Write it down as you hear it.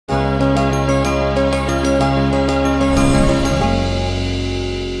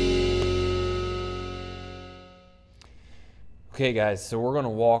Okay guys, so we're going to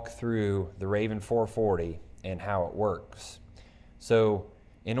walk through the Raven 440 and how it works. So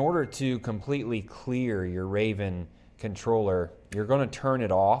in order to completely clear your Raven controller, you're going to turn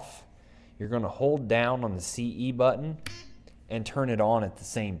it off. You're going to hold down on the CE button and turn it on at the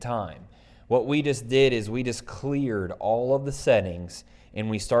same time. What we just did is we just cleared all of the settings and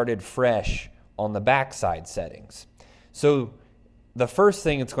we started fresh on the backside settings. So the first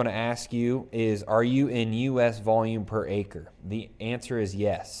thing it's going to ask you is, are you in US volume per acre? The answer is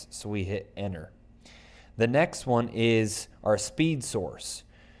yes, so we hit enter. The next one is our speed source.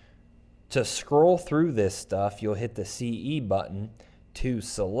 To scroll through this stuff, you'll hit the CE button. To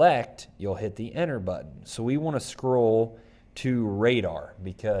select, you'll hit the enter button. So we want to scroll to radar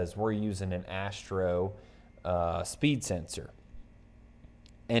because we're using an Astro speed sensor.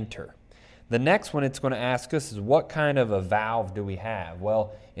 Enter. The next one it's going to ask us is, what kind of a valve do we have?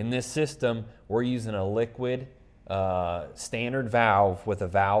 Well, in this system, we're using a liquid standard valve with a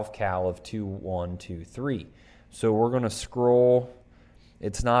valve cal of 2123. So we're going to scroll.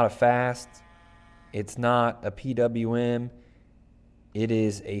 It's not a fast. It's not a PWM. It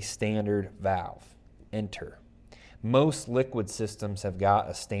is a standard valve. Enter. Most liquid systems have got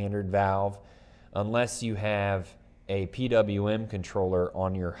a standard valve unless you have a PWM controller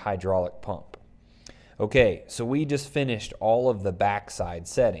on your hydraulic pump. Okay, so we just finished all of the backside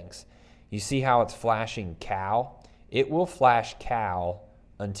settings. You see how it's flashing cal? It will flash cal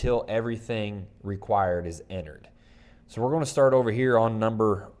until everything required is entered. So we're going to start over here on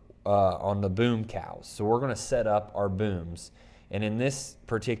on the boom cals. So we're going to set up our booms. And in this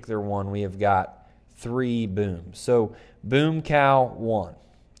particular one, we have got 3 booms. So boom cal 1,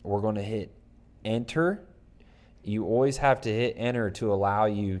 we're going to hit enter. You always have to hit enter to allow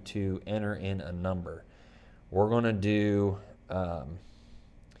you to enter in a number. We're going to do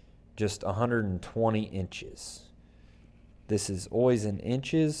just 120 inches. This is always in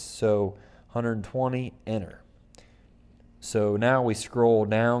inches, so 120, enter. So now we scroll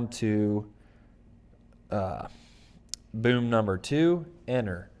down to boom number 2,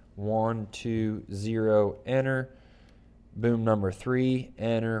 enter. 1, 2, 0, enter. Boom number 3,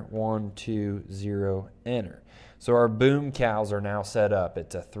 enter. 1, 2, 0, enter. So our boom cals are now set up.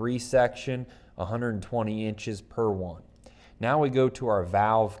 It's a 3-section, 120 inches per one. Now we go to our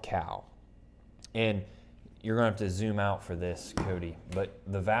valve cal. And you're going to have to zoom out for this, Cody. But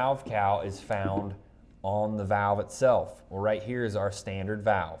the valve cal is found on the valve itself. Well, right here is our standard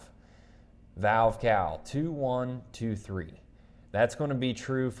valve. Valve cal 2123. That's going to be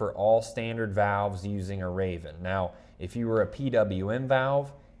true for all standard valves using a Raven. Now, if you were a PWM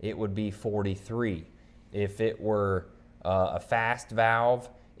valve, it would be 43. If it were a fast valve,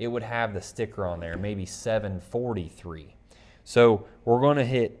 it would have the sticker on there, maybe 743. So we're going to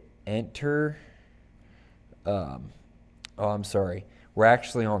hit enter. Oh, I'm sorry. We're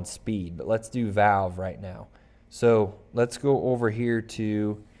actually on speed, but let's do valve right now. So let's go over here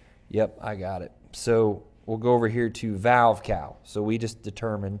to, yep, I got it. So we'll go over here to valve cal. So we just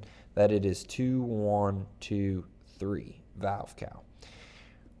determined that it is 2123 valve cal.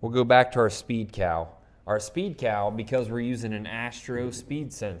 We'll go back to our speed cal. Our speed cal, because we're using an Astro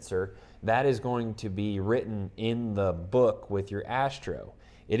speed sensor, that is going to be written in the book with your Astro.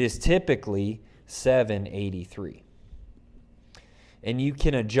 It is typically 783. And you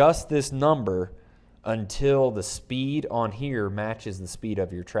can adjust this number until the speed on here matches the speed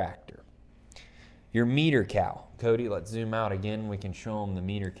of your tractor. Your meter cal. Cody, let's zoom out again. We can show them the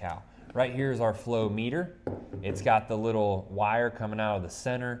meter cal. Right here is our flow meter. It's got the little wire coming out of the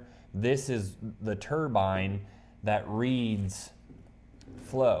center. This is the turbine that reads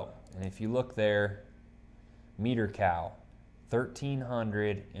flow. And if you look there, meter cal,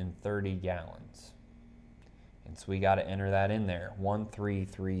 1,330 gallons. And so we got to enter that in there,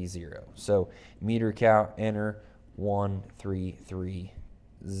 1330. So meter cal, enter, 1330,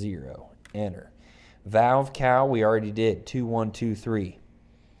 enter. Valve cal, we already did, 2123.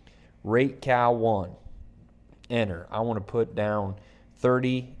 Rate cal 1, enter. I want to put down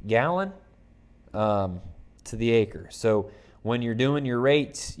 30 gallon to the acre. So when you're doing your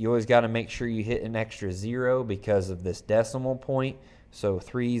rates, you always got to make sure you hit an extra 0 because of this decimal point. So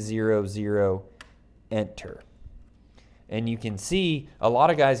 300, enter. And you can see a lot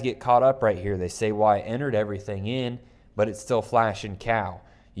of guys get caught up right here. They say, well, I entered everything in, but it's still flashing cal.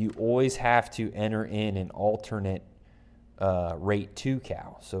 You always have to enter in an alternate rate 2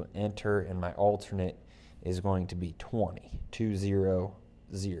 cal. So enter, and my alternate is going to be 20, 200,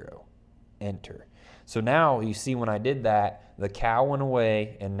 enter. So now you see when I did that, the cal went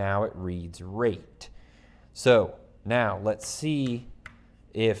away and now it reads rate. So now let's see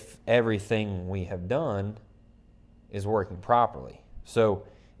if everything we have done is working properly. So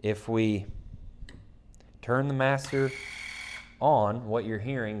if we turn the master on, what you're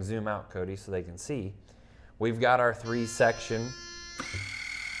hearing, zoom out, Cody, so they can see, we've got our three section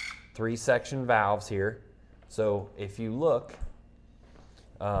valves here. So if you look,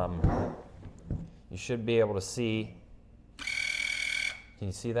 you should be able to see. Can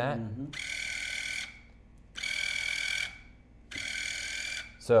you see that? Mm-hmm.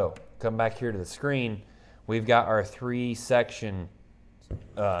 So come back here to the screen. We've got our three section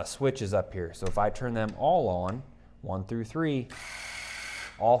switches up here. So if I turn them all on, 1 through 3,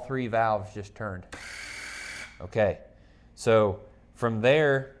 all three valves just turned. Okay, so from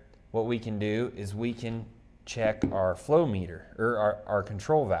there, what we can do is we can check our flow meter, or our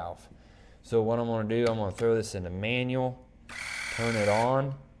control valve. So what I'm going to do, I'm going to throw this into manual, turn it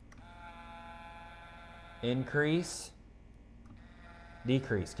on, increase,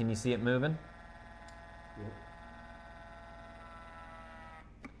 decrease. Can you see it moving? Yep.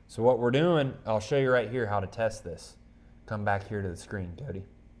 So what we're doing, I'll show you right here how to test this. Come back here to the screen, Cody.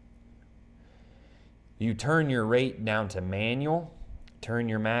 You turn your rate down to manual, turn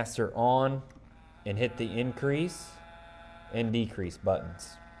your master on, and hit the increase and decrease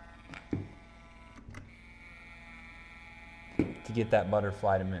buttons to get that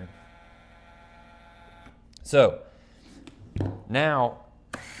butterfly to move. So now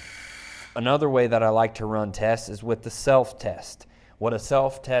another way that I like to run tests is with the self-test. What a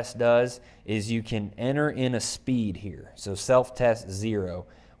self-test does is you can enter in a speed here. So self-test 0.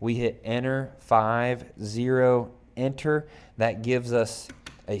 We hit enter, 5, 0, enter. That gives us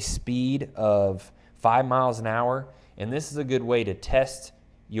a speed of 5 miles an hour. And this is a good way to test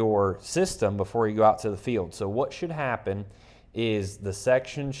your system before you go out to the field. So what should happen is the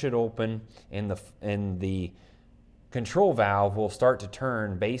section should open and the control valve will start to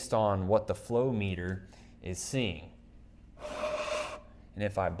turn based on what the flow meter is seeing. And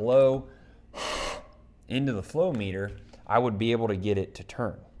if I blow into the flow meter, I would be able to get it to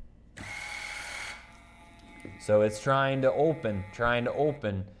turn. So it's trying to open, trying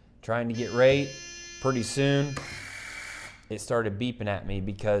to get rate. Pretty soon, it started beeping at me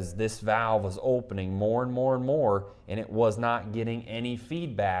because this valve was opening more and more and more, and it was not getting any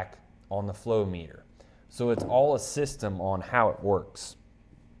feedback on the flow meter. So it's all a system on how it works.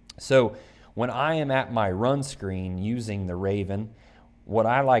 So when I am at my run screen using the Raven, what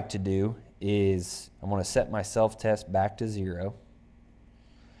I like to do is I'm going to set my self-test back to 0.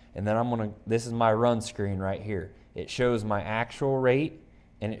 And then this is my run screen right here. It shows my actual rate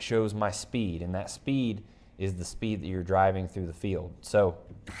and it shows my speed. And that speed is the speed that you're driving through the field. So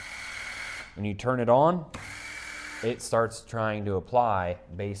when you turn it on, it starts trying to apply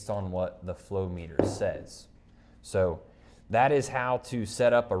based on what the flow meter says. So that is how to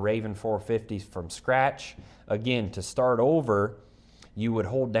set up a Raven 450 from scratch. Again, to start over, you would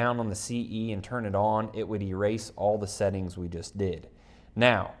hold down on the CE and turn it on. It would erase all the settings we just did.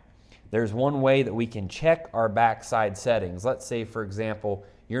 Now, there's one way that we can check our backside settings. Let's say, for example,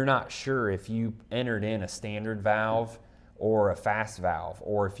 you're not sure if you entered in a standard valve or a fast valve,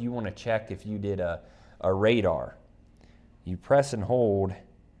 or if you want to check if you did a radar. You press and hold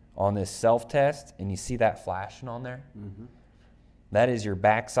on this self-test, and you see that flashing on there? Mm-hmm. That is your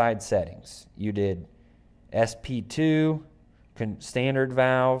backside settings. You did SP2, standard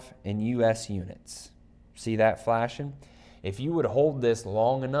valve, and US units. See that flashing? If you would hold this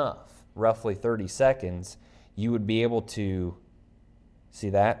long enough, roughly 30 seconds, you would be able to see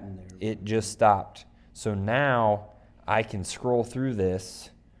that? It just stopped. So now I can scroll through this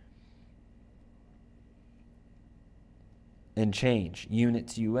and change.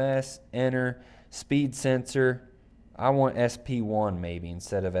 Units US, enter, speed sensor. I want SP1 maybe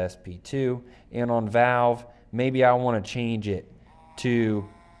instead of SP2. And on valve, maybe I want to change it to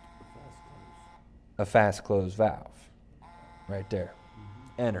a fast close valve. Right there.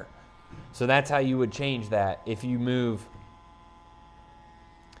 Enter. So that's how you would change that if you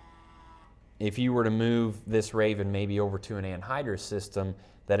were to move this Raven maybe over to an anhydrous system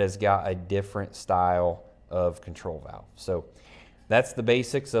that has got a different style of control valve. So that's the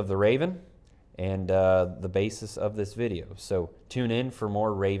basics of the Raven and the basis of this video. So tune in for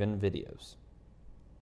more Raven videos.